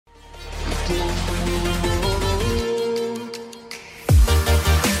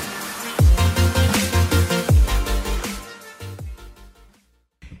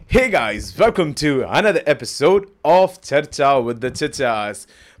Hey guys, welcome to another episode of Charcha with the Chichaas.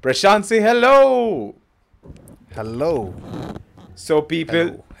 Prashant, say hello. Hello. So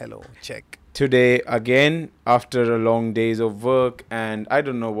people, Hello. Check. today again after a long days of work and I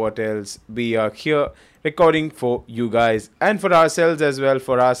don't know what else, we are here recording for you guys and for ourselves as well,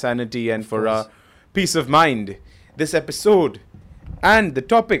 for our sanity and for our peace of mind. This episode and the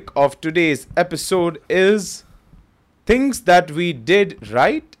topic of today's episode is things that we did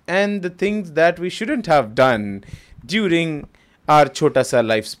right and the things that we shouldn't have done during our chota sa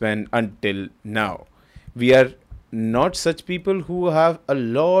lifespan until now. We are not such people who have a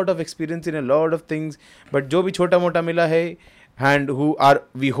lot of experience in a lot of things, but jo bhi chota mota mila hai, and who are,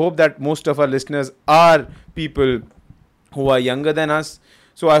 we hope that most of our listeners are people who are younger than us.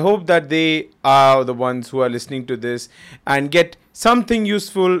 So I hope that they are the ones who are listening to this and get something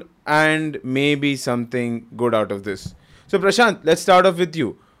useful and maybe something good out of this. So Prashant, let's start off with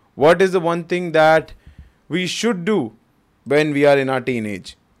you. What is the one thing that we should do when we are in our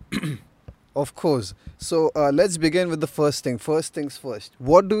teenage? Of course. So let's begin with the first thing. First things first.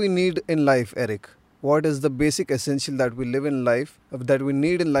 What do we need in life, Eric? What is the basic essential that we live in life, that we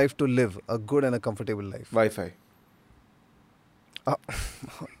need in life to live a good and a comfortable life? Wi-Fi.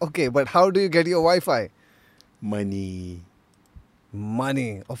 Okay, but how do you get your Wi-Fi? Money.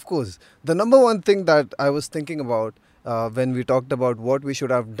 Money, of course. The number one thing that I was thinking about when we talked about what we should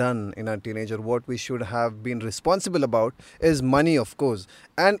have done in our teenage or what we should have been responsible about is money, of course.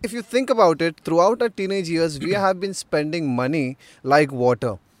 And if you think about it, throughout our teenage years, we have been spending money like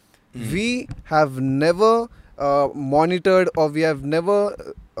water. We have never monitored or we have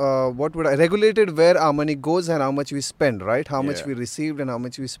never regulated where our money goes and how much we spend, right? How much we received and how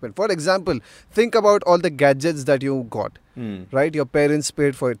much we spent. For example, think about all the gadgets that you got, right? Your parents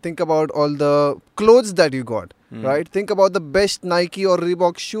paid for it. Think about all the clothes that you got, right? Think about the best Nike or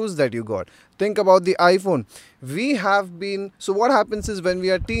Reebok shoes that you got. Think about the iPhone. So what happens is when we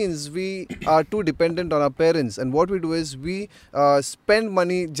are teens, we are too dependent on our parents. And what we do is we spend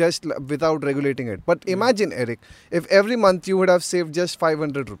money just without regulating it. But imagine, Eric, if every month you would have saved just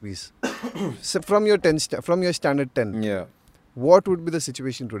 500 rupees from your standard 10. Yeah. What would be the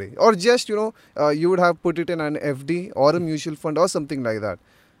situation today? Or just, you would have put it in an FD or a mutual fund or something like that.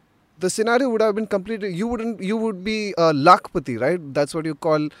 The scenario would have been completely, you would be a lakpati, right? That's what you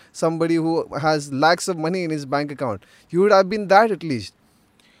call somebody who has lakhs of money in his bank account. You would have been that at least.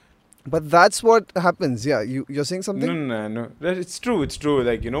 But that's what happens. Yeah, you're saying something? No. It's true.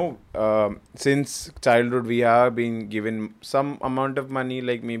 Like, since childhood we have been given some amount of money,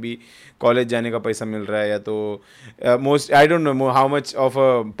 like maybe college जाने का पैसा मिल रहा है या तो I don't know how much of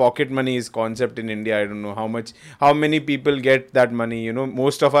a pocket money is concept in India. I don't know how many people get that money.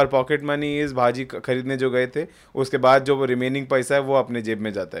 Most of our pocket money is भाजी खरीदने जो गए थे, उसके बाद जो remaining पैसा है वो अपने जेब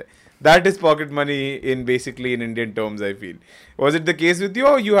में जाता है. That is pocket money in Indian terms, I feel. Was it the case with you,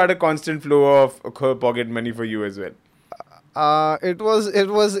 or you had a constant flow of pocket money for you as well? It was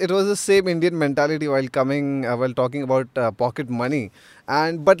the same Indian mentality while talking about pocket money,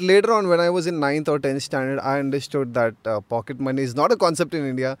 but later on when I was in 9th or 10th standard, I understood that pocket money is not a concept in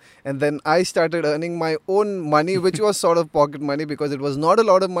India, and then I started earning my own money, which was sort of pocket money because it was not a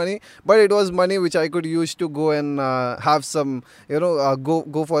lot of money, but it was money which I could use to go and have some,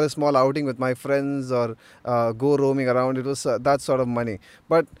 go for a small outing with my friends or go roaming around. It was that sort of money,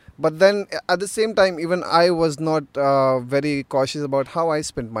 But then at the same time, even I was not very cautious about how I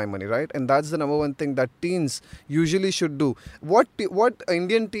spent my money, right? And that's the number one thing that teens usually should do. What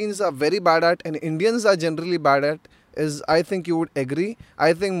Indian teens are very bad at and Indians are generally bad at is, I think you would agree,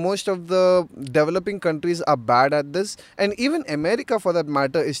 I think most of the developing countries are bad at this. And even America, for that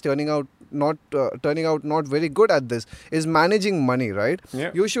matter, is turning out not very good at this, is managing money, right? Yeah.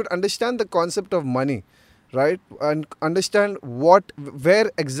 You should understand the concept of money, right? And understand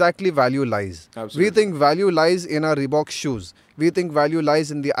where exactly value lies. Absolutely. We think value lies in our Reebok shoes. We think value lies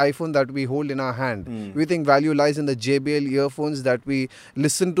in the iPhone that we hold in our hand. We think value lies in the JBL earphones that we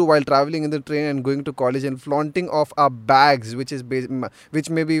listen to while traveling in the train and going to college and flaunting off our bags, which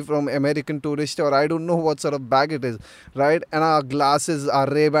may be from American Tourister or I don't know what sort of bag it is, right? And our glasses, our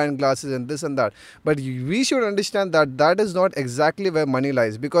Ray-Ban glasses and this and that. But we should understand that that is not exactly where money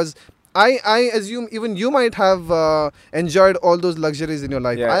lies, because I assume even you might have enjoyed all those luxuries in your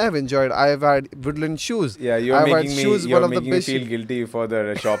life. Yeah. I have enjoyed. I have had Woodland shoes. Yeah, I've had shoes, you're one of the making me best feel guilty for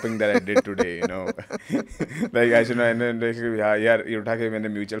the shopping that I did today. Like I should know. यार ये उठा के मैंने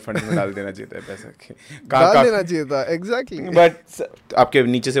mutual fund में डाल देना चाहिए था पैसा. डाल देना चाहिए था. Exactly. But आपके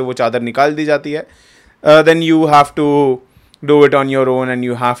नीचे से वो चादर निकाल दी जाती है. Then you have to do it on your own and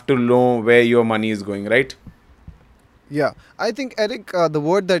you have to know where your money is going, right? Yeah, I think Eric, the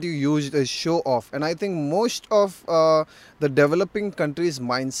word that you used is show off, and I think most of the developing countries'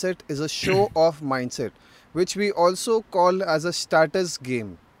 mindset is a show off mindset, which we also call as a status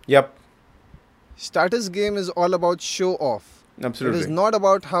game. Yep, Status game is all about show off. It is absolutely. not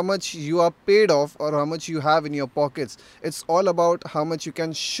about how much you are paid off or how much you have in your pockets. It's all about how much you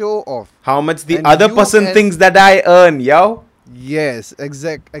can show off. How much the And other you person and thinks that I earn, yo? yes,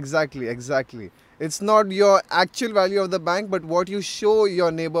 exactly. It's not your actual value of the bank, but what you show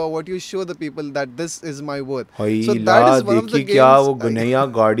your neighbor, what you show the people that this is my worth. So भाई ला that is one of the देखी क्या games. वो गनैया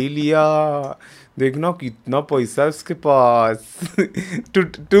गाड़ी लिया देखना कितना पैसा है उसके पास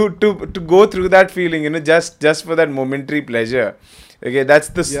to go through that feeling, just for that momentary pleasure. Okay, that's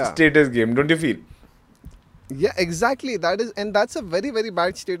the Yeah. status game, don't you feel? Yeah, exactly. That is, and that's a very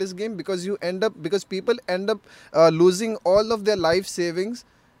bad status game because because people end up losing all of their life savings,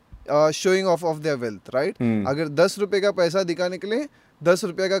 showing off of their wealth, right? Hmm. अगर 10 रुपए का पैसा दिखाने के लिए 10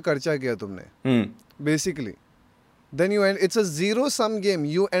 रुपए का खर्चा किया तुमने, Hmm. basically, then it's a zero sum game.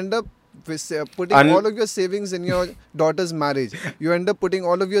 You end up putting Un- all of your savings in your daughter's marriage. You end up putting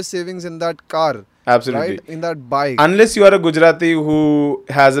all of your savings in that car, Absolutely. right? In that bike. Unless you are a Gujarati who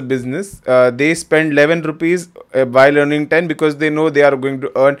has a business, they spend 11 rupees while earning 10 because they know they are going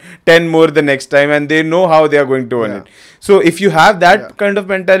to earn 10 more the next time and they know how they are going to earn Yeah. it. So if you have that Yeah. kind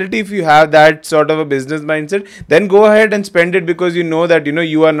of mentality, if you have that sort of a business mindset, then go ahead and spend it because you know that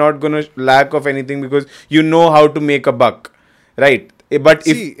you are not going to lack of anything because you know how to make a buck, right? But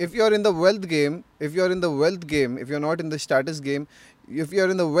See, if you're in the wealth game, if you're not in the status game, if you're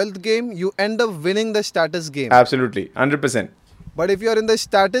in the wealth game, you end up winning the status game. absolutely 100%. But if you're in the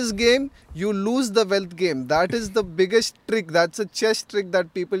status game, you lose the wealth game. That is the biggest trick. That's a chess trick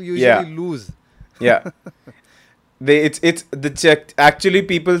that people usually Yeah. lose. Yeah. It's the check. Actually,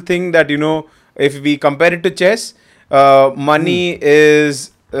 people think that if we compare it to chess, money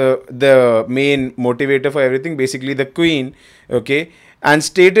is the main motivator for everything. Basically, the queen, okay, and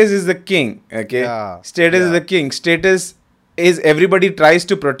status is the king, okay. Yeah, Status is yeah. the king. Status is everybody tries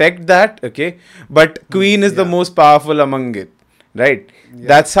to protect that, okay, but queen is the yeah. most powerful among it, right? Yeah.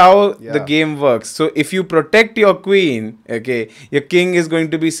 That's how the Yeah. game works. So if you protect your queen, okay, your king is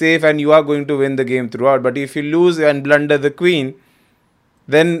going to be safe and you are going to win the game throughout. But if you lose and blunder the queen,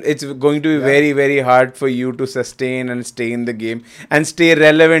 then it's going to be Yeah. very hard for you to sustain and stay in the game and stay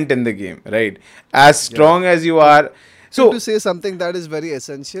relevant in the game, right? As strong as you are. So to say something that is very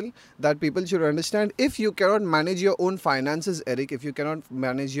essential that people should understand, if you cannot manage your own finances, Eric, if you cannot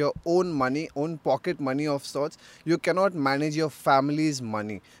manage your own money, own pocket money of sorts, you cannot manage your family's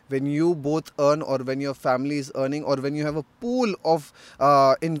money. When you both earn, or when your family is earning, or when you have a pool of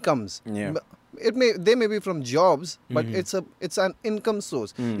incomes, Yeah. they may be from jobs, but it's an income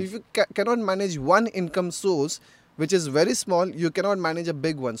source. If you cannot manage one income source which is very small, you cannot manage a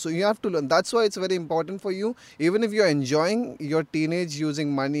big one. So you have to learn. That's why it's very important for you. Even if you're enjoying your teenage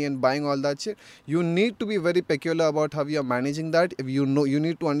using money and buying all that shit, you need to be very peculiar about how you're managing that. If you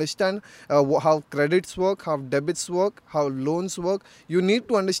need to understand how credits work, how debits work, how loans work. You need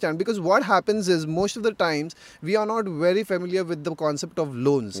to understand, because what happens is most of the times we are not very familiar with the concept of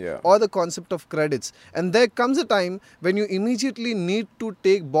loans. Yeah. Or the concept of credits, and there comes a time when you immediately need to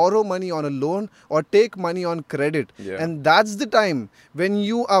borrow money on a loan or take money on credit. Yeah. And that's the time when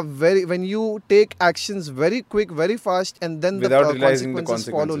you take actions very quick, very fast, and then Without the realizing the consequences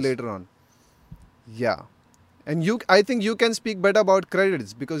follow consequences. later on. Yeah. And I think you can speak better about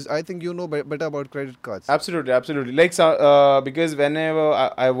credits, because I think you know better about credit cards. Absolutely. Like, because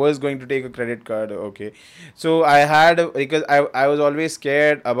whenever I was going to take a credit card, okay, so because I was always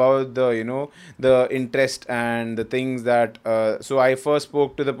scared about the interest and the things that. So I first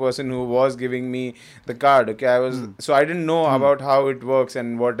spoke to the person who was giving me the card. Okay, so I didn't know about how it works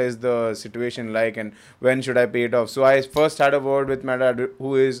and what is the situation like and when should I pay it off. So I first had a word with my dad,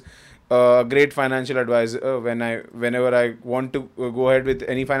 who is a great financial advisor. Whenever I want to go ahead with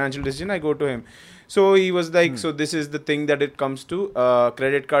any financial decision, I go to him. So he was like, so this is the thing that it comes to.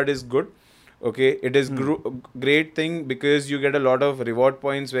 Credit card is good. Okay, it is great thing because you get a lot of reward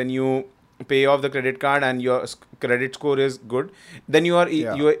points when you pay off the credit card and your credit score is good. Then you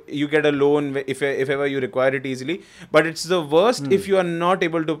get a loan if ever you require it easily. But it's the worst if you are not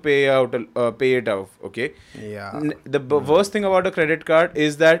able to pay it off. Okay. Yeah. The worst thing about a credit card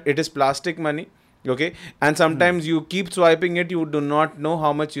is that it is plastic money. Okay, and sometimes you keep swiping it, you do not know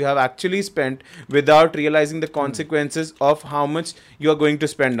how much you have actually spent without realizing the consequences of how much you are going to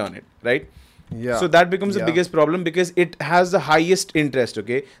spend on it, right? Yeah. So that becomes the Yeah. biggest problem because it has the highest interest.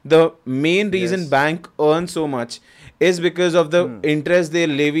 Okay, the main reason Yes. bank earns so much is because of the interest they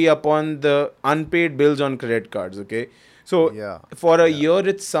levy upon the unpaid bills on credit cards. Okay, so Yeah. for a Yeah. year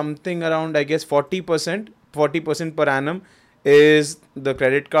it's something around, I guess, 40% per annum is the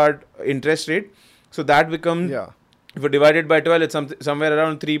credit card interest rate. So that becomes, Yeah. if you divide it by 12, it's somewhere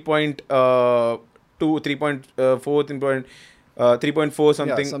around 3.2, 3.4, 3.4 Yeah.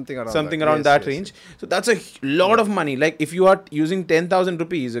 something, Something around that. something around Yes. that Yes. range. So that's a lot Yeah. of money. Like if you are using 10,000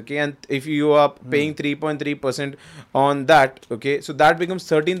 rupees, okay, and if you are paying 3.3% on that, okay, so that becomes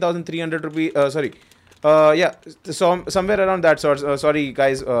 13,300 rupees. Sorry, yeah, so somewhere around that sort. Sorry,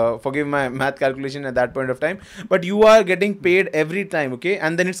 guys, forgive my math calculation at that point of time. But you are getting paid every time, okay,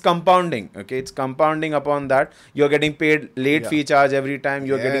 and then it's compounding. Okay, it's compounding upon that. You're getting paid late Yeah. fee charge every time.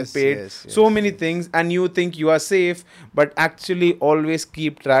 You're getting Yes. paid Yes. so Yes. many Yes. things, and you think you are safe, but actually always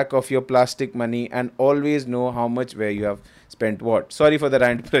keep track of your plastic money and always know how much where you have spent what. Sorry for the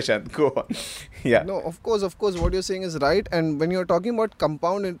rant, Prashant. Go on. Yeah. No, of course, what you're saying is right. And when you're talking about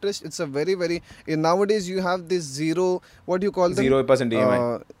compound interest, it's a very, very. Nowadays, you have this zero. What do you call them? 0%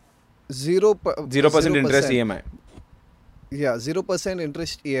 EMI. Zero. 0% interest 0%. EMI. Yeah, 0%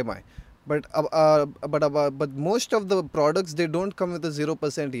 interest EMI. But most of the products, they don't come with a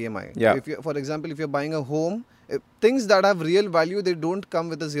 0% EMI. Yeah. If you, for example, if you're buying a home, things that have real value, they don't come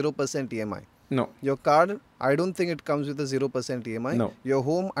with a 0% EMI. No. Your car, I don't think it comes with a 0% EMI. No. Your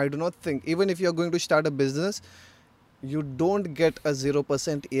home, I do not think. Even if you're going to start a business, you don't get a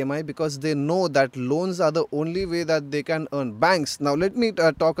 0% EMI because they know that loans are the only way that they can earn. Banks. Now, let me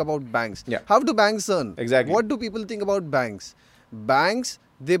talk about banks. Yeah. How do banks earn? Exactly. What do people think about banks? Banks,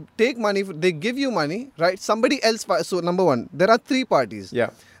 they take money, they give you money, right? Somebody else. So, number one, there are three parties. Yeah.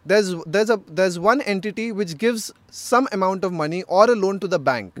 There's one entity which gives some amount of money or a loan to the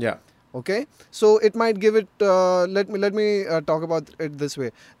bank. Yeah. Okay, so it might give it. Let me talk about it this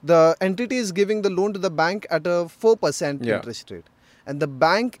way. The entity is giving the loan to the bank at a 4% Yeah. interest rate, and the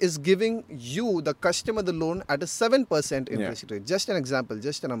bank is giving you, the customer, the loan at a 7% interest rate. Just an example,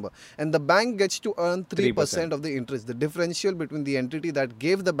 just a number. And the bank gets to earn 3% of the interest, the differential between the entity that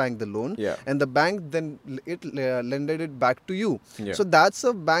gave the bank the loan Yeah. and the bank then lended it back to you. Yeah. So that's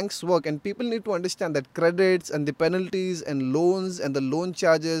a bank's work, and people need to understand that credits and the penalties and loans and the loan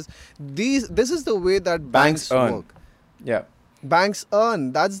charges, this is the way that banks earn. work. Yeah. Banks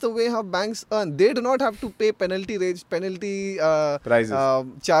earn. That's the way how banks earn. They do not have to pay penalty rates, penalty Prices.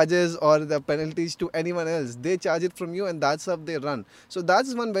 charges or the penalties to anyone else. They charge it from you, and that's how they run. So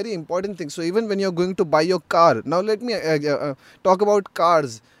that's one very important thing. So even when you're going to buy your car, now let me talk about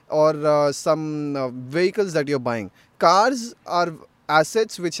cars or some vehicles that you're buying. Cars are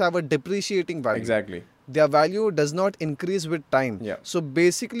assets which have a depreciating value. Exactly. Their value does not increase with time. Yeah. So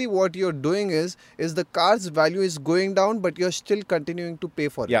basically what you're doing is the car's value is going down, but you're still continuing to pay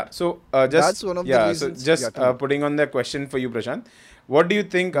for it. Yeah. So just That's one of the reasons. So just Yeah, tell me. putting on the question for you, Prashant. What do you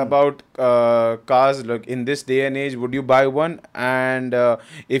think about cars? Look, in this day and age, would you buy one? And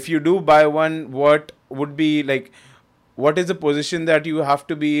if you do buy one, what would be like? What is the position that you have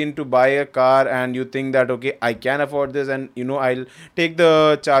to be in to buy a car, and you think that, okay, I can afford this, and I'll take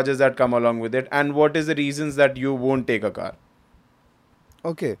the charges that come along with it, and what is the reasons that you won't take a car?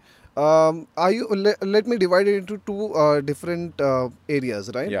 Okay. Let me divide it into two different areas,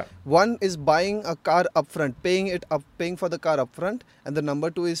 right? Yeah. One is buying a car upfront, paying for the car upfront, and the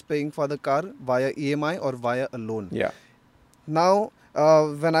number two is paying for the car via EMI or via a loan. Yeah. Now,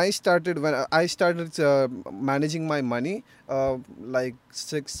 when I started managing my money like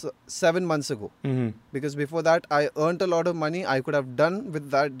 6-7 months ago, Mm-hmm. because before that I earned a lot of money. I could have done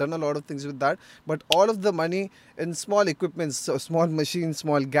a lot of things with that, but all of the money in small equipments, so small machines,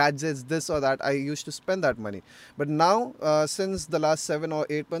 small gadgets, this or that, I used to spend that money. But now since the last 7 or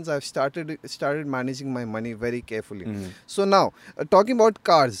 8 months, I've started managing my money very carefully. Mm-hmm. So now, talking about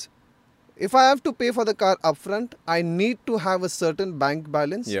cars, if I have to pay for the car upfront, I need to have a certain bank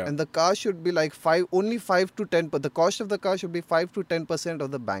balance, Yeah. and the car should be like 5 to 10. But the cost of the car should be 5 to 10% of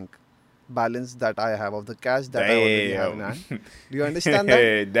the bank balance that I have, of the cash that I already have in hand. Do you understand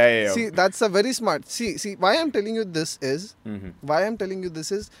that? Damn. See, that's a very smart. See, why I'm telling you this is,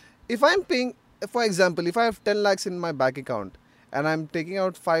 if I'm paying, for example, if I have 10 lakhs in my bank account and I'm taking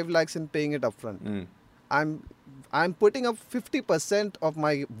out 5 lakhs and paying it upfront, I'm putting up 50% of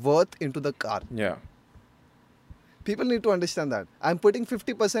my worth into the car. Yeah. People need to understand that. I'm putting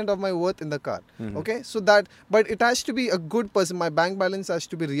 50% of my worth in the car. Okay? So that, but it has to be a good person. My bank balance has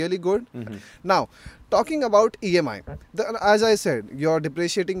to be really good. Now, talking about EMI, as I said, your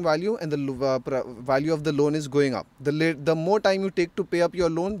depreciating value and the value of the loan is going up. The more time you take to pay up your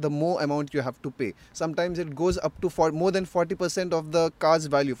loan, the more amount you have to pay. Sometimes it goes up to more than 40% of the car's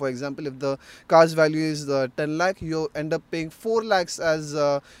value. For example, if the car's value is 10 lakh, you end up paying 4 lakhs as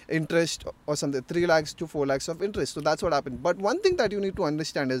interest or something, 3 lakhs to 4 lakhs of interest. So that's what happened. But one thing that you need to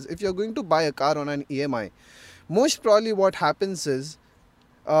understand is, if you're going to buy a car on an EMI, most probably what happens is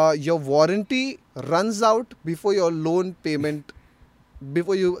your warranty runs out before your loan payment,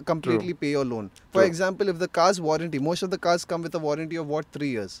 before you completely pay your loan. For example, if the car's warranty, most of the cars come with a warranty of 3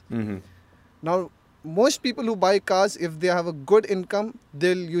 years. Now, most people who buy cars, if they have a good income,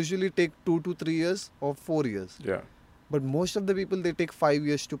 they'll usually take 2 to 3 years or 4 years. But most of the people, they take 5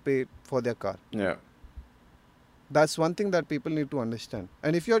 years to pay for their car. That's one thing that people need to understand.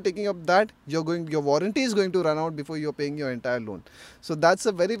 And if you're taking up that, your warranty is going to run out before you're paying your entire loan. So that's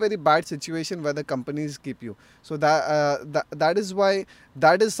a very, very bad situation where the companies keep you. So that is why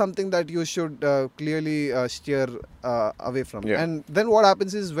that is something that you should clearly steer away from. And then what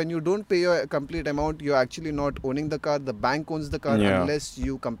happens is, when you don't pay your complete amount, you're actually not owning the car. The bank owns the car unless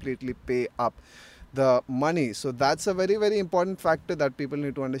you completely pay up the money. So that's a very, very important factor that people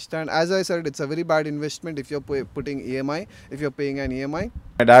need to understand. As I said, it's a very bad investment if you're putting EMI, if you're paying an EMI.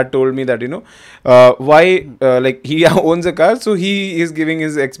 My dad told me that, like he owns a car, so he is giving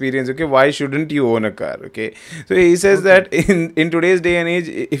his experience. Okay, why shouldn't you own a car? Okay, so he says that in today's day and age,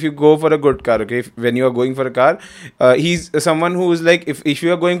 if you go for a good car, okay, when you are going for a car, he's someone who is like, if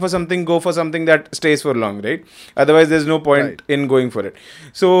you are going for something, go for something that stays for long, right? Otherwise, there's no point in going for it.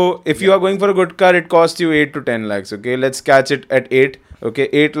 So if you are going for a good car, it costs you 8 to 10 lakhs. Okay, let's catch it at 8. Okay,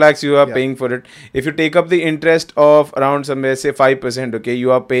 8 lakhs you are paying for it. If you take up the interest of around somewhere, say 5%, okay,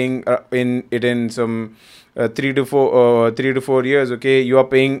 you are paying in some 3 to 4 years. Okay, you are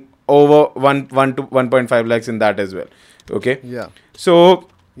paying over 1 to 1.5 lakhs in that as well. Okay. So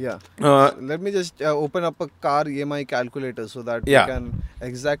let me just open up a car EMI calculator so that we can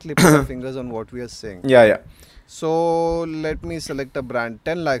exactly put our fingers on what we are saying. So let me select a brand.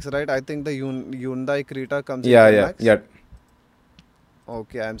 10 lakhs, right? I think the Hyundai Creta comes in 10 lakhs.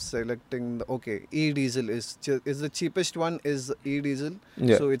 Okay, I'm selecting e-diesel is the cheapest one, is e-diesel.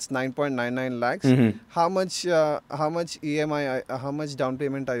 So it's 9.99 lakhs. How much EMI, how much down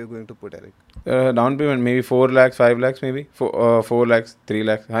payment are you going to put, Eric? Down payment maybe 4 lakhs, 5 lakhs maybe. 4 lakhs, 3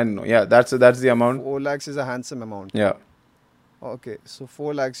 lakhs. I don't know. Yeah, that's the amount. 4 lakhs is a handsome amount. Okay, so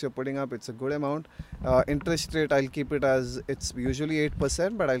 4 lakhs you're putting up, it's a good amount. Interest rate, I'll keep it as, it's usually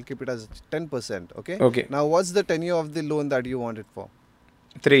 8%, but I'll keep it as 10%. Okay. Now, what's the tenure of the loan that you want it for?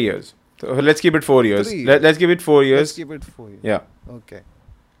 3 years. So let's keep it 4 years. Let's give it 4 years. Let's keep it 4 years. Okay.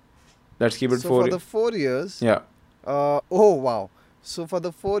 Let's keep it 4 years. So for the 4 years. Oh wow. So for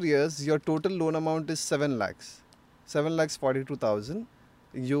the 4 years, your total loan amount is 7 lakhs. 7 lakhs 42,000.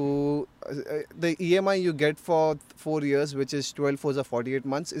 The EMI you get for 4 years, which is 12 for the 48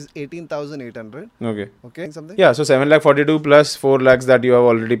 months, is 18,800. Okay. Something. Yeah. So 7 lakh 42 plus 4 lakhs that you have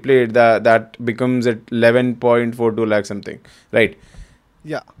already paid, that becomes at 11.42 lakhs something, right?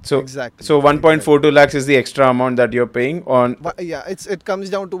 So exactly. So 1.42 lakhs is the extra amount that you're paying on. It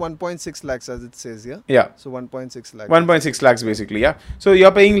comes down to 1.6 lakhs as it says here. So 1.6 lakhs. 1.6 lakhs basically. So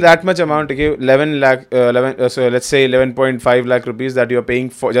you're paying that much amount. Okay, 11 lakh. So let's say 11.5 lakh rupees that you're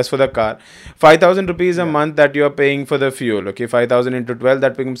paying for just for the car. 5,000 rupees a month that you're paying for the fuel. Okay, 5,000 into 12,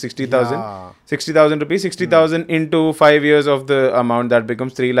 that becomes 60,000. 60,000 rupees. 60,000 into 5 years of the amount, that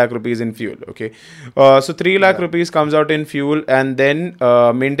becomes 3 lakh rupees in fuel. Okay, so 3 lakh rupees comes out in fuel, and then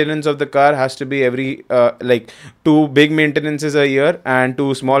maintenance of the car has to be every like 2 big maintenances a year and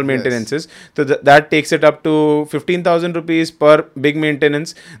 2 small maintenances. So that takes it up to 15,000 rupees per big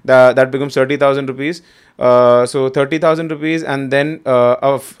maintenance. That becomes 30,000 rupees. So 30,000 rupees, and then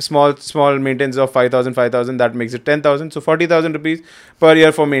of small maintenance of 5,000, that makes it 10,000. So 40,000 rupees per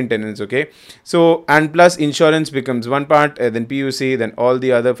year for maintenance. Okay, so and plus insurance becomes one part, then PUC, then all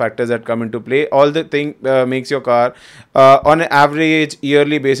the other factors that come into play. All the thing makes your car on an average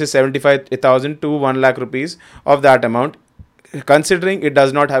yearly basis 75,000 to 1 lakh rupees of that amount, considering it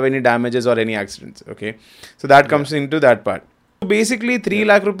does not have any damages or any accidents. Okay, so that comes into that part. So basically 3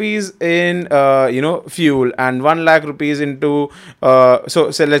 lakh rupees in fuel, and 1 lakh rupees into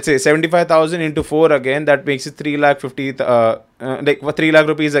so let's say 75,000 into 4 again, that makes it 3 lakh 50 like 3 lakh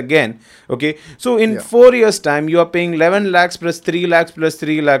rupees again. Okay, so in 4 years time you are paying 11 lakhs plus 3 lakhs plus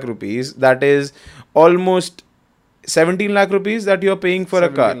 3 lakh rupees, that is almost 17 lakh rupees that you are paying for a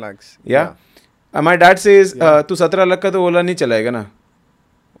car. Lakhs. My dad says tu 17 lakh ka to ola nahi chalayega na.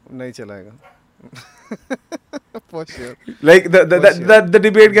 Nahi chalayega. For sure. Like For sure. the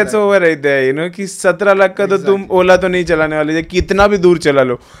debate gets Exactly. over right there, you know, कि 17 लाख का तो तुम Exactly. ओला तो नहीं चलाने वाले, जे कितना भी दूर चला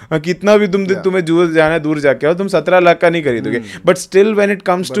लो, कितना भी Yeah. तुम्हें दूर जाना है, दूर जाके आओ, तुम 17 लाख का नहीं खरीदोगे. Hmm. But still when it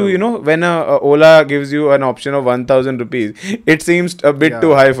comes to, you बराबर. know, when Ola gives you an option of 1000 rupees, it seems a bit too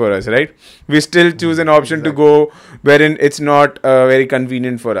Yeah. high for us, right? We still choose an option to Exactly. go wherein it's not very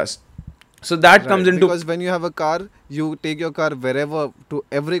convenient for us. So that comes Right, into because when you have a car, you take your car wherever, to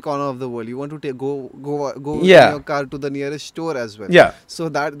every corner of the world. You want to take go in yeah, your car to the nearest store as well. yeah. So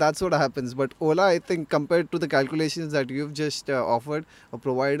that's what happens. But Ola, I think, compared to the calculations that you've just offered or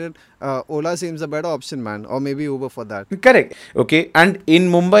provided, Ola seems a better option, man. Or maybe Uber for that. Correct. Okay. And in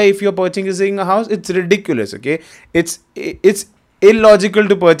Mumbai, if you're purchasing a house, it's ridiculous. Okay. It's illogical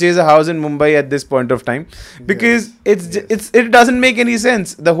to purchase a house in Mumbai at this point of time, because Yes. it doesn't make any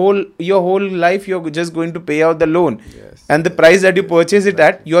sense. Your whole life you're just going to pay out the loan, Yes. and the price that you Yes. purchase it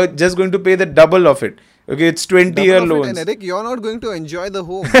at, you're just going to pay the double of it. Okay. It's 20-year Double of it, and loans. Eric, you're not going to enjoy the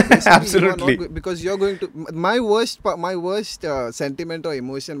home. Basically, Absolutely. because you're going to. My worst sentiment or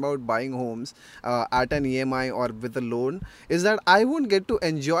emotion about buying homes at an EMI or with a loan is that I won't get to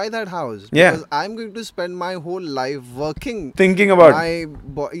enjoy that house, Yeah. because I'm going to spend my whole life working. Thinking about.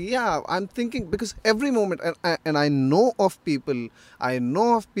 Yeah, I'm thinking, because every moment, and I know of people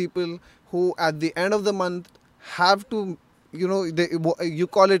who at the end of the month have to, you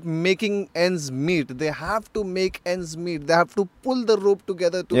call it making ends meet. They have to make ends meet. They have to pull the rope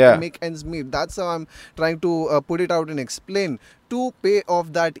together to Yeah. make ends meet. That's how I'm trying to put it out and explain, to pay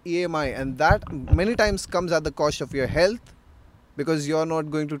off that EMI, and that many times comes at the cost of your health, because you're not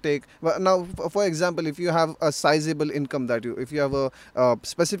going to take. But now, for example, if you have a sizable income, if you have a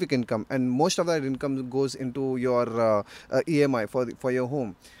specific income, and most of that income goes into your EMI for your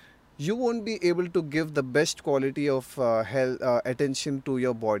home, you won't be able to give the best quality of health attention to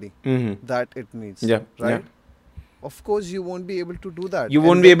your body Mm-hmm. that it needs. Yeah. Right. Yeah. Of course, you won't be able to do that. You And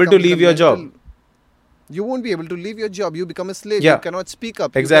won't be then able to comes the leave your job. mental- You won't be able to leave your job. You become a slave. Yeah. You cannot speak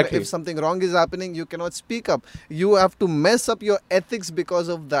up. Exactly. If something wrong is happening, you cannot speak up. You have to mess up your ethics because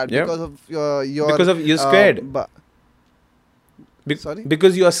of that. Yeah. Because of your. Because of you're scared. Sorry?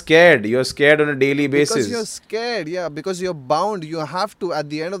 Because you are scared. You're scared on a daily basis. Because you're scared, yeah. Because you're bound. You have to, at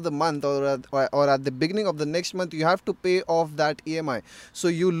the end of the month, or at the beginning of the next month, you have to pay off that EMI. So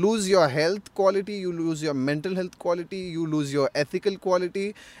you lose your health quality, you lose your mental health quality, you lose your ethical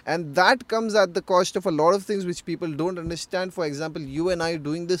quality, and that comes at the cost of a lot of things which people don't understand. For example, you and I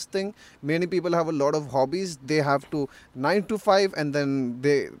doing this thing, many people have a lot of hobbies. They have to 9 to 5, and then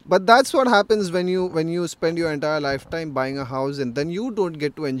they. But that's what happens when you spend your entire lifetime buying a house, and then you don't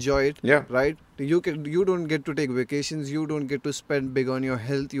get to enjoy it. Yeah. Right. You don't get to take vacations. You don't get to spend big on your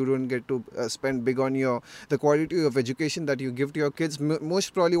health. You don't get to spend big on the quality of education that you give to your kids.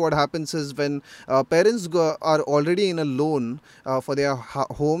 Most probably what happens is, when parents are already in a loan for their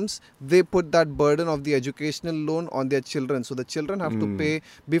homes, they put that burden of the educational loan on their children. So the children have to pay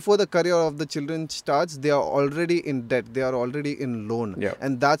before the career of the children starts. They are already in debt. They are already in loan. Yeah.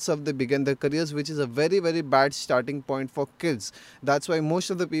 And that's how they begin their careers, which is a very, very bad starting point for kids. That's why most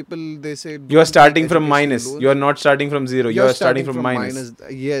of the people, they say, You're starting from education minus. loans. You're not starting from zero. You're starting from minus.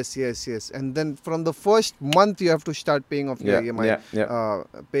 Yes. And then from the first month, you have to start paying off your EMI.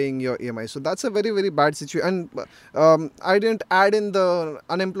 Paying your EMI. So that's a very, very bad situation. And I didn't add in the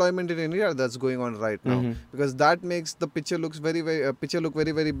unemployment in India that's going on right now, because that makes the picture look very,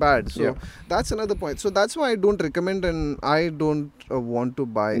 very bad. So that's another point. So that's why I don't recommend, and I don't want to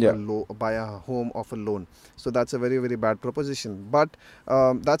buy a home of a loan. So that's a very, very bad proposition. But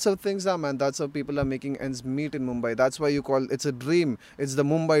that's how things are, man. That's how people are making ends meet in Mumbai. That's why you call it's a dream. It's the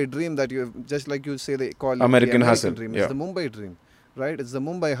Mumbai dream that you, just like you say, they call it American the hustle. dream. Yeah. It's the Mumbai dream. Right, it's the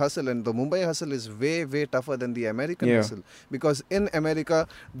Mumbai hustle, and the Mumbai hustle is way, way tougher than the American hustle, because in America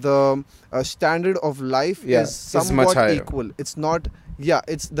the standard of life is somewhat much higher. equal. It's not. Yeah,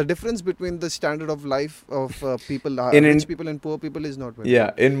 it's the difference between the standard of life of people, rich people and poor people, is not very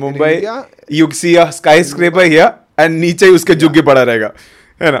Yeah, big. in Mumbai, India, you see a skyscraper here, and नीचे ही उसके झुग्गी पड़ा रहेगा,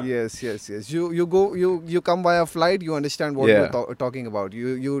 है ना? Yes. You come via flight, you understand what we're talking about.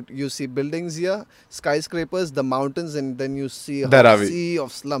 You see buildings here, skyscrapers, the mountains, and then you see a sea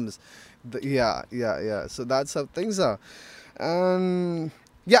of slums. Yeah. So that's how things are. And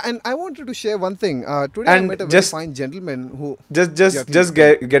I wanted to share one thing. Today I met a very fine gentleman who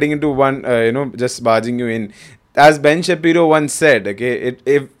getting into one, just barging you in. As Ben Shapiro once said, okay,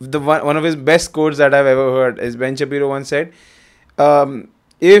 one of his best quotes that I've ever heard is, Ben Shapiro once said,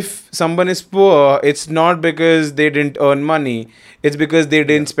 if someone is poor, it's not because they didn't earn money, it's because they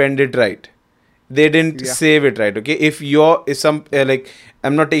didn't spend it right. they didn't Yeah. save it right. Okay, if some like,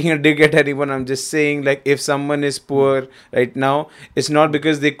 I'm not taking a dig at anyone, I'm just saying, like, if someone is poor right now, it's not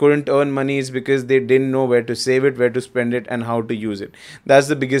because they couldn't earn money, it's because they didn't know where to save it, where to spend it, and how to use it.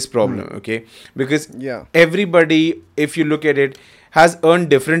 That's the biggest problem. Okay, because Yeah. everybody, if you look at it, has earned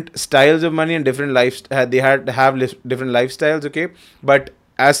different styles of money and different life, they had have different lifestyles. Okay, but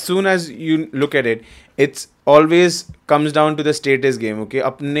as soon as you look at it, it's always comes down to the status game. Okay,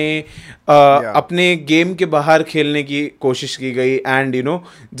 Yeah. अपने game के बाहर खेलने की कोशिश की गई, and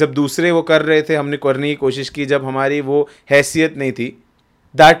जब दूसरे वो कर रहे थे, हमने करने की कोशिश की, जब हमारी वो हैसियत नहीं थी,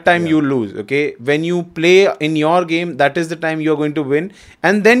 that time Yeah. you lose. Okay, when you play in your game, that is the time you are going to win,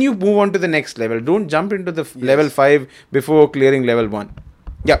 and then you move on to the next level. Don't jump into the level 5 before clearing level 1.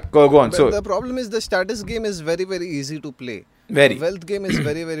 Yeah, go on. But So the problem is the status game is very, very easy to play. Very. The wealth game is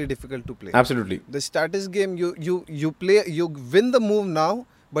very, very difficult to play. Absolutely. The status game, you play, you win the move now,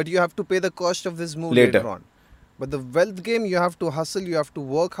 but you have to pay the cost of this move later on. But the wealth game, you have to hustle, you have to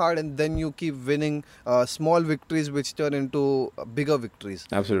work hard, and then you keep winning small victories which turn into bigger victories.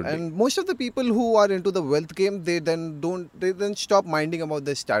 Absolutely. And most of the people who are into the wealth game, they then stop minding about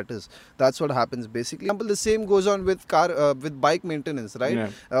their status. That's what happens basically. For example, the same goes on with with bike maintenance, right?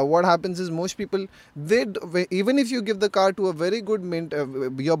 Yeah. What happens is most people, even if you give the car to a very good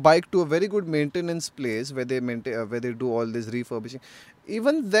your bike to a very good maintenance place where they where they do all this refurbishing,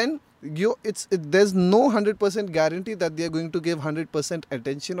 even then there's no 100% guarantee that they are going to give 100%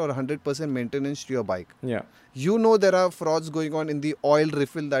 attention or 100% maintenance to your bike. Yeah. There are frauds going on in the oil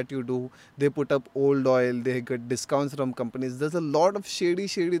refill that you do. They put up old oil, they get discounts from companies. There's a lot of shady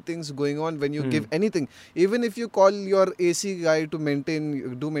things going on when you give anything. Even if you call your AC guy to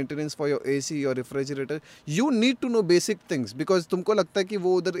do maintenance for your AC, your refrigerator, you need to know basic things, because तुमको लगता है कि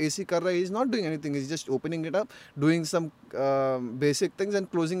वो उधर AC कर रहा है, he's not doing anything, he's just opening it up, doing some basic things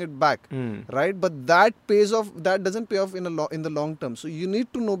and closing it back, right? But that doesn't pay off in the long term. So you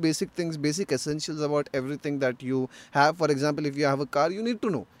need to know basic things, basic essentials about everything that you have. For example, if you have a car, you need to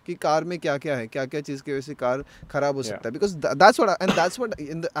know कि car में क्या क्या है, क्या क्या चीज़ की वजह से कार खराब हो सकता है, because that's what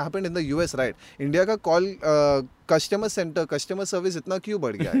happened in the US, right? India का customer service इतना क्यों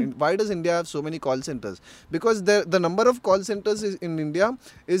बढ़ गया? Why does India have so many call centers? Because the number of call centers in India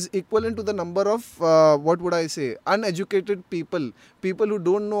is equivalent to the number of what would I say, uneducated people who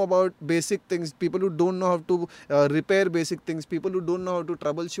don't know about basic things, people who don't know how to repair basic things, people who don't know how to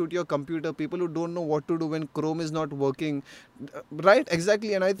troubleshoot your computer, people who don't know what to do when Chrome is not working, right?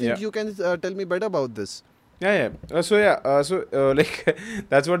 Exactly. And I think you can tell me better about this. Yeah. Like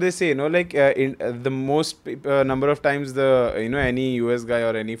that's what they say. Like in the most number of times the any US guy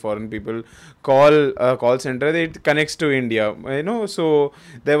or any foreign people call a call center, it connects to India. So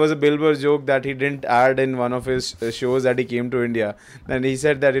there was a Billboard joke that he didn't add in one of his shows that he came to India, and he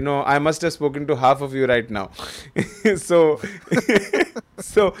said that I must have spoken to half of you right now. So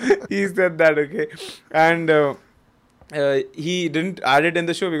so he said that. Okay, and. He didn't add it in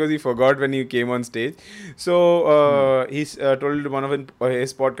the show because he forgot when he came on stage. So he's told one of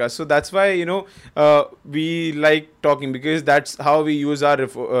his podcasts. So that's why we like talking, because that's how we use our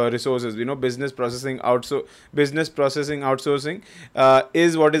resources. Business processing outsourcing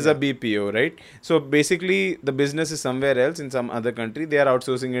is what is a BPO, right? So basically, the business is somewhere else in some other country. They are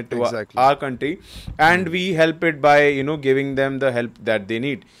outsourcing it to our country, and we help it by giving them the help that they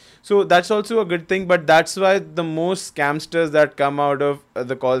need. So that's also a good thing, but that's why the most scamsters that come out of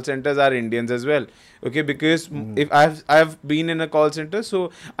the call centers are Indians as well. Okay, because if I've been in a call center,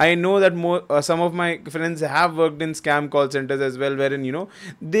 so I know that some of my friends have worked in scam call centers as well, wherein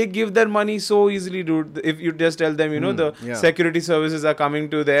they give their money so easily, dude. If you just tell them the security services are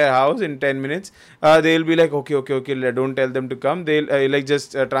coming to their house in 10 minutes, they'll be like, okay, don't tell them to come. They'll like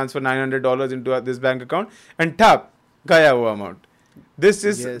just transfer $900 into this bank account and tap, gaya wo amount. This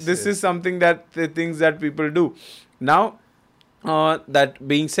is something that the things that people do. Now, that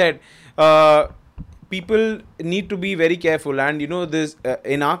being said, people need to be very careful, and this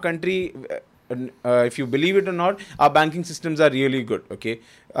in our country, if you believe it or not, our banking systems are really good. Okay,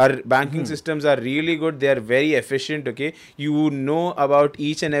 our banking systems are really good. They are very efficient. Okay, you know about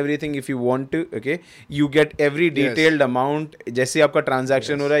each and everything if you want to. Okay, you get every detailed amount. जैसे आपका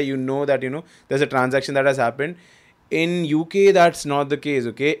transaction हो रहा है, you know that there's a transaction that has happened. In UK, that's not the case.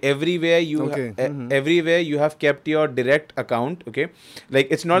 Okay, everywhere Okay. everywhere you have kept your direct account. Okay, like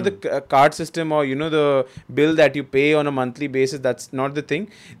it's not the card system or the bill that you pay on a monthly basis. That's not the thing.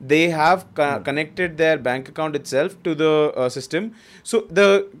 They have connected their bank account itself to the system, so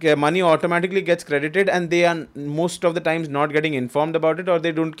the money automatically gets credited, and they are most of the times not getting informed about it, or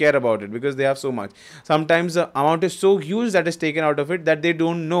they don't care about it because they have so much. Sometimes the amount is so huge that is taken out of it that they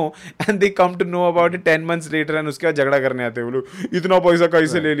don't know, and they come to know about it 10 months later, and उसके बाद झगड़ा करने आते हैं वो लोग, इतना पैसा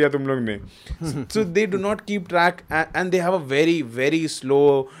कैसे ले लिया तुम लोग ने. So they do not keep track, and they have a very very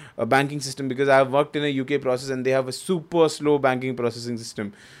slow banking system, because I have worked in a UK process and they have a super slow banking processing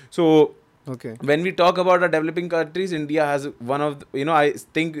system. So Okay. when we talk about our developing countries, India has one of I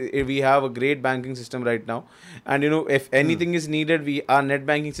think we have a great banking system right now, and if anything is needed, our net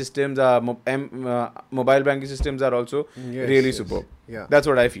banking systems, our mobile banking systems are also really superb. Yeah. That's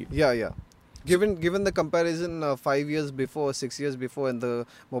what I feel. Yeah. Given the comparison 5 years before, 6 years before, and the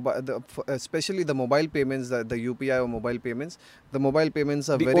mobile, especially the mobile payments, the UPI or mobile payments, the mobile payments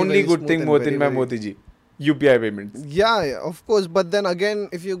are The very only very good smooth thing and Motin very, by very- Moti ji, UPI payments. Yeah, of course. But then again,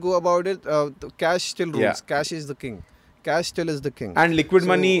 if you go about it, the cash still rules. Yeah. Cash is the king. Cash still is the king. And liquid So,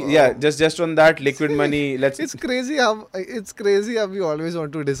 money, just on that, liquid money, let's... It's crazy how we always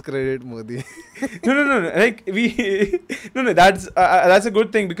want to discredit Modi. No. Like that's a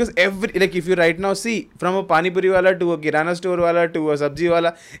good thing, because if you right now see, from a pani puri wala to a kirana store wala to a sabji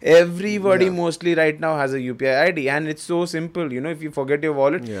wala, everybody mostly right now has a UPI ID, and it's so simple. If you forget your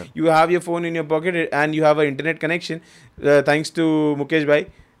wallet, you have your phone in your pocket and you have an internet connection. Thanks to Mukesh bhai.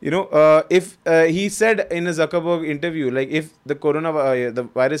 If he said in a Zuckerberg interview, like if the the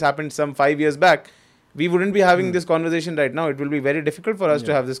virus happened some 5 years back, we wouldn't be having this conversation right now. It will be very difficult for us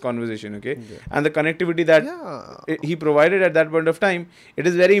to have this conversation, okay? And the connectivity that he provided at that point of time, it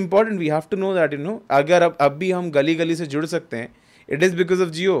is very important. We have to know that, agar ab bhi hum gali se jud sakte hain, it is because of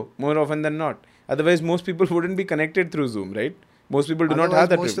Jio more often than not. Otherwise, most people wouldn't be connected through Zoom, right? Most people do not have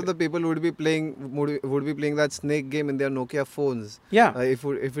that. Most of the people would be playing that snake game in their Nokia phones. Yeah. If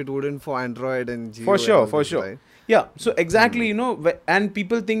it wouldn't for Android and Jio. For sure. Right? Yeah. So exactly, and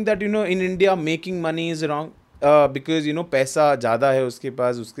people think that in India making money is wrong. Because पैसा ज़्यादा है उसके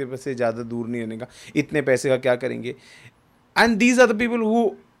पास से ज़्यादा दूर नहीं रहने का, इतने पैसे का क्या करेंगे? And these are the people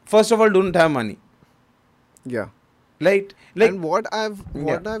who first of all don't have money. Yeah. Like and what I've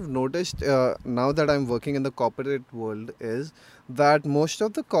noticed now that I'm working in the corporate world is that most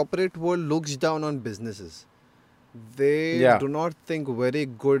of the corporate world looks down on businesses. They do not think very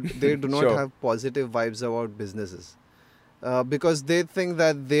good. They do not have positive vibes about businesses. Because they think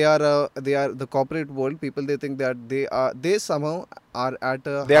that they are the corporate world people. They think that they somehow are at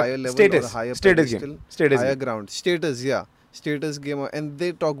a higher level or a higher higher ground. Status game, and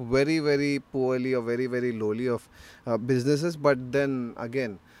they talk very very poorly or very very lowly of businesses. But then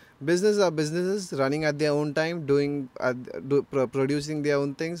again, businesses are businesses running at their own time, producing their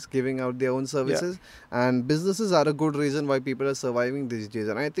own things, giving out their own services, and businesses are a good reason why people are surviving these days.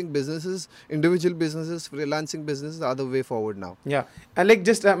 And I think individual businesses, freelancing businesses are the way forward now. Yeah, and I'm given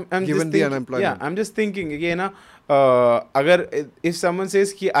just thinking, the unemployment. Yeah, I'm just thinking again. If someone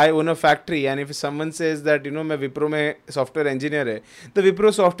says कि I own a factory, and if someone says that मैं Wipro में software engineer है, the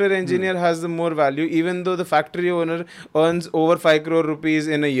Wipro software engineer has the more value, even though the factory owner earns over 5 crore rupees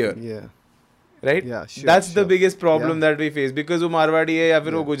in a year. Yeah. Right? Yeah, sure. That's the biggest problem that we face, because वो मारवाड़ी है या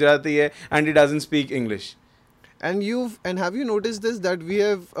फिर वो गुजराती है and he doesn't speak English. And have you noticed this, that we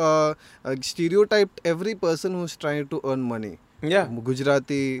have stereotyped every person who's trying to earn money? Yeah.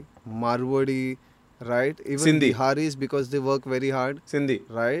 Gujarati, Marwadi, right? Even Sindhi. Biharis, because they work very hard. Sindhi.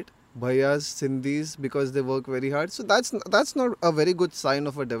 Right? Bhaiyas, Sindhis, because they work very hard. So that's not a very good sign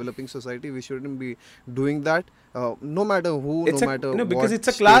of a developing society. We shouldn't be doing that. No matter who, because it's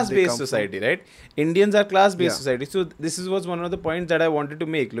a class-based society, right? Indians are class-based society. So this was one of the points that I wanted to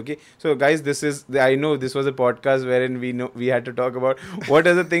make. Okay, so guys, I know this was a podcast wherein we had to talk about what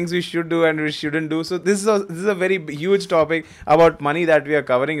are the things we should do and we shouldn't do. So this is a very huge topic about money that we are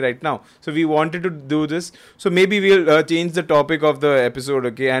covering right now. So we wanted to do this. So maybe we'll change the topic of the episode,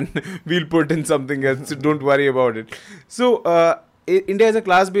 okay, and we'll put in something else. So don't worry about it. So India is a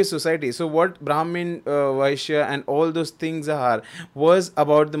class-based society. So what Brahmin, Vaishya and all those things was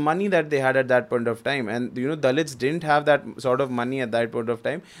about the money that they had at that point of time. And Dalits didn't have that sort of money at that point of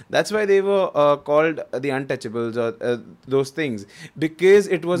time. That's why they were called the untouchables or those things, because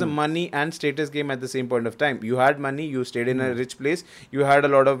it was a money and status game at the same point of time. You had money, you stayed in a rich place, you had a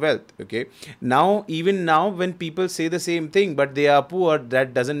lot of wealth. Okay. Even now when people say the same thing but they are poor,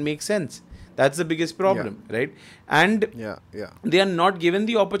 that doesn't make sense. That's the biggest problem, right? And Yeah, yeah. they are not given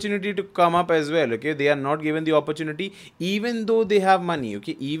the opportunity to come up as well, okay? They are not given the opportunity, even though they have money,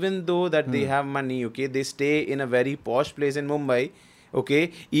 okay? Even though that they have money, okay? They stay in a very posh place in Mumbai,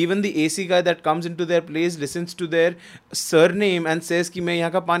 okay? Even the AC guy that comes into their place listens to their surname and says ki main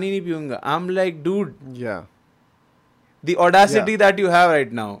yahan ka pani nahi piyunga. I'm like, dude, Yeah. the audacity that you have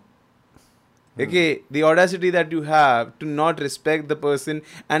right now, okay? The audacity that you have to not respect the person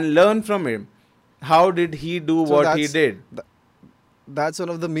and learn from him. How did he do So what he did? that's one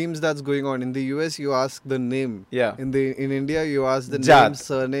of the memes that's going on. In the US, you ask the name. Yeah. In India, you ask the Jaat. name,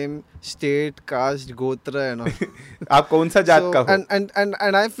 surname, state, caste, gotra, and all. आप कौन सा जात So, का हो?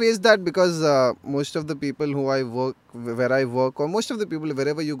 and I face that because most of the people who I work, where I work, or most of the people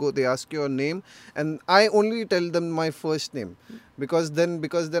wherever you go, they ask your name, and I only tell them my first name, because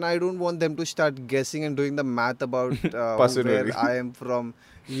then I don't want them to start guessing and doing the math about Personally. where I am from.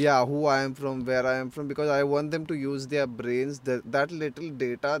 Yeah, who I am from, where I am from, because I want them to use their brains, that little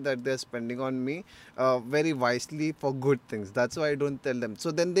data that they're spending on me, very wisely for good things. That's why I don't tell them.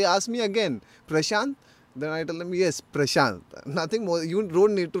 So then they ask me again, Prashant? Then I tell them, yes, Prashant. Nothing more. You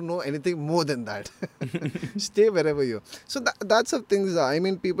don't need to know anything more than that. Stay wherever you are. So that's the things. I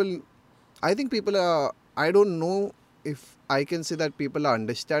mean, I think people are, I don't know if I can say that people are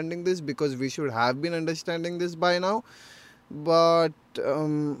understanding this, because we should have been understanding this by now. But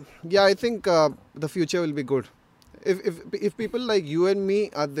yeah, I think the future will be good. If people like you and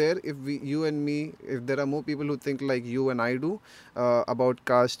me are there, if there are more people who think like you and I do about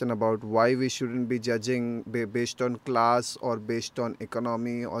caste and about why we shouldn't be judging based on class or based on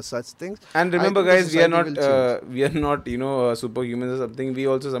economy or such things. And remember, I think the guys, we are society will not change. we are not superhumans or something. We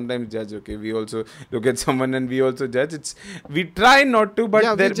also sometimes judge. Okay, we also look at someone and we also judge. We try not to, but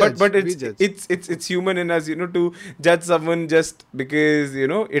Yeah, we judge. but We judge. it's human in us, to judge someone just because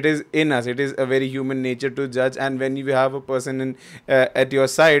it is in us. It is a very human nature to judge. And when you have a person in at your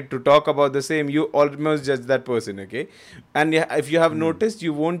side to talk about the same, you almost judge that person, okay? And if you have noticed,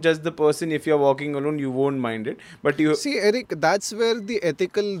 you won't judge the person. If you're walking alone, you won't mind it, but you See, Eric, that's where the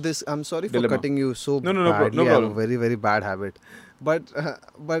ethical I'm sorry for Dilemma. cutting you so No, badly. I have a problem. very, very bad habit. But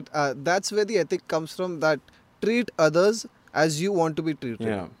that's where the ethic comes from, that treat others as you want to be treated.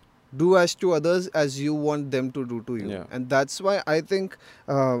 yeah. Do as to others as you want them to do to you. Yeah. And that's why I think,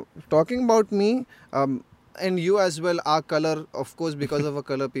 talking about me, and you as well, our color, of course, because of a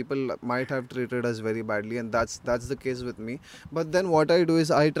color, people might have treated us very badly, and that's the case with me. But then what I do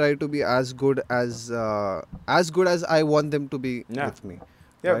is I try to be as good as I want them to be with me.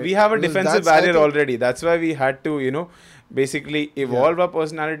 Yeah, Right? we have a Because defensive that's, I barrier think- already. That's why we had to, basically evolve our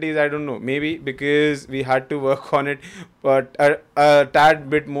personalities. I don't know. Maybe because we had to work on it, but a tad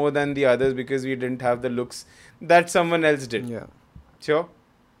bit more than the others, because we didn't have the looks that someone else did. Yeah. Sure?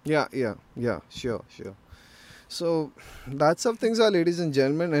 Yeah, sure. So that's how things are, ladies and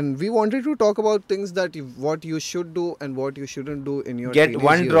gentlemen, and we wanted to talk about things that what you should do and what you shouldn't do in your Get teenage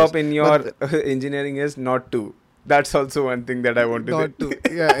one years. drop in your But engineering is not two. That's also one thing that I want to not say.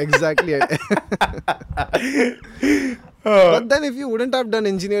 to, yeah, exactly. But then if you wouldn't have done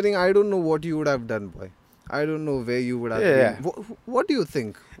engineering, I don't know what you would have done, boy. I don't know where you would have Yeah. been. What do you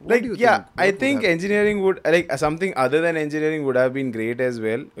think? I What think would have- engineering would, like, something other than engineering would have been great as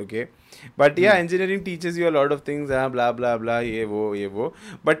well, okay? But yeah, engineering teaches you a lot of things, blah blah blah, ye wo.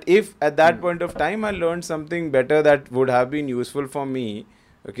 But if at that point of time I learned something better that would have been useful for me,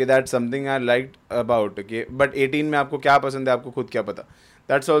 okay, that's something I liked about, okay? But 18 में आपको क्या पसंद है, आपको खुद क्या पता?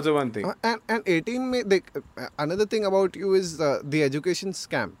 That's also one thing. And 18 may another thing about you is the education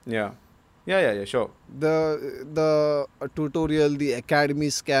scam. Yeah, sure. The tutorial, the academy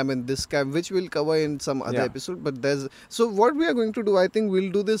scam, and this scam, which we'll cover in some other episode. But so what we are going to do, I think we'll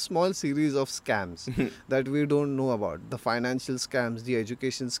do this small series of scams that we don't know about: the financial scams, the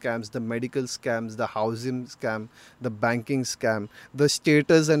education scams, the medical scams, the housing scam, the banking scam, the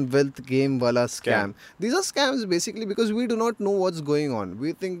status and wealth game wala scam. These are scams basically because we do not know what's going on.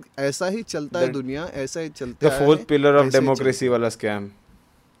 We think ऐसा ही चलता है दुनिया, ऐसा ही चलता The है, fourth pillar of ऐसे ही democracy wala scam.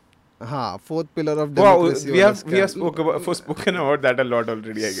 fourth pillar of Wow, democracy. we have scam. spoken about that a lot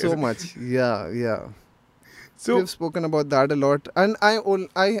already, I guess. So much, yeah. So We've spoken about that a lot, and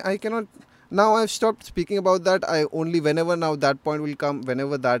I cannot. Now I've stopped speaking about that. I only whenever now that point will come,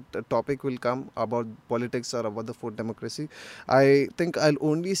 whenever that topic will come about politics or about the fourth democracy, I think I'll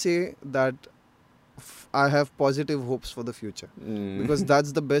only say that I have positive hopes for the future because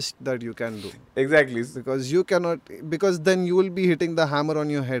that's the best that you can do. Exactly. Because then you will be hitting the hammer on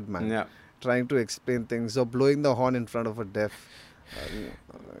your head, man. Yeah. Trying to explain things or blowing the horn in front of a deaf.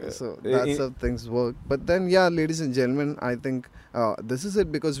 So that's how things work. But then, yeah, ladies and gentlemen, I think this is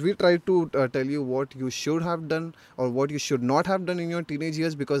it, because we try to tell you what you should have done or what you should not have done in your teenage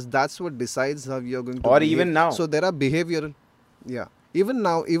years, because that's what decides how you're going to Or behave. even now. So there are behavioral, yeah. Even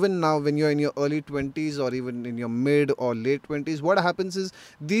now, when you're in your early 20s or even in your mid or late 20s, what happens is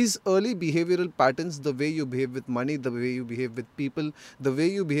these early behavioral patterns, the way you behave with money, the way you behave with people, the way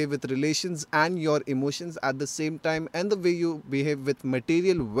you behave with relations and your emotions at the same time, and the way you behave with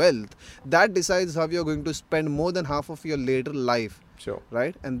material wealth, that decides how you're going to spend more than half of your later life. Sure.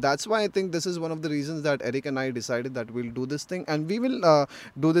 Right? And that's why I think this is one of the reasons that Eric and I decided that we'll do this thing, and we will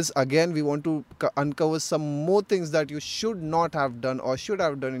do this again. We want to uncover some more things that you should not have done or should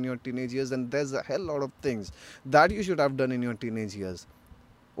have done in your teenage years, and there's a hell lot of things that you should have done in your teenage years.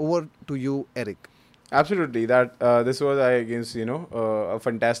 Over to you, Eric. Absolutely. That this was, I guess, a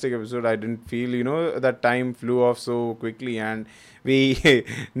fantastic episode. I didn't feel, that time flew off so quickly, and we,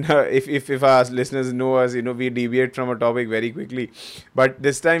 if our listeners know us, we deviate from a topic very quickly. But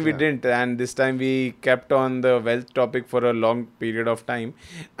this time we didn't, and this time we kept on the wealth topic for a long period of time,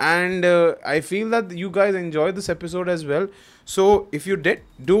 and I feel that you guys enjoyed this episode as well. So if you did,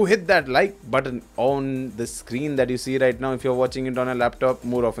 do hit that like button on the screen that you see right now. If you're watching it on a laptop,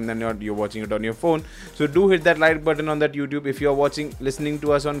 more often than not, you're watching it on your phone. So do hit that like button on that YouTube. If you're listening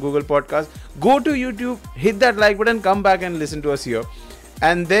to us on Google Podcast, go to YouTube, hit that like button, come back and listen to us here.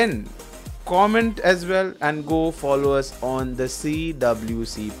 And then comment as well, and go follow us on the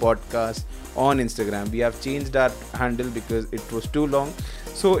CWC Podcast on Instagram. We have changed our handle because it was too long.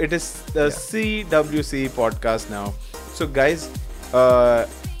 So it is the CWC Podcast now. So guys,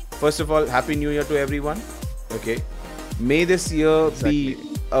 first of all, Happy New Year to everyone. Okay, may this year be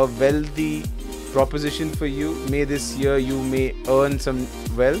a wealthy proposition for you. May this year you may earn some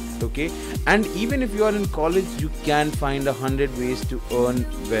wealth. Okay, and even if you are in college, you can find 100 ways to earn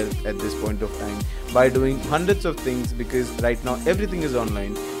wealth at this point of time by doing hundreds of things, because right now everything is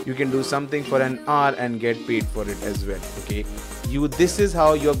online. You can do something for an hour and get paid for it as well. Okay, this is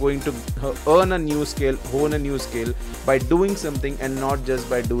how you're going to earn a new skill, hone a new skill, by doing something, and not just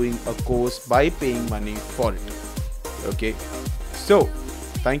by doing a course, by paying money for it. Okay, so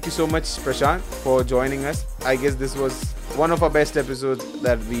thank you so much, Prashant, for joining us. I guess this was one of our best episodes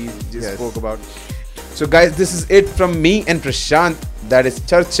that we just spoke about. So guys, this is it from me and Prashant. That is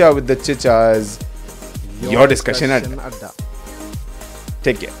Charcha with the Chichaas. Your discussion adda.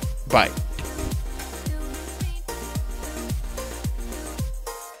 Take care. Bye.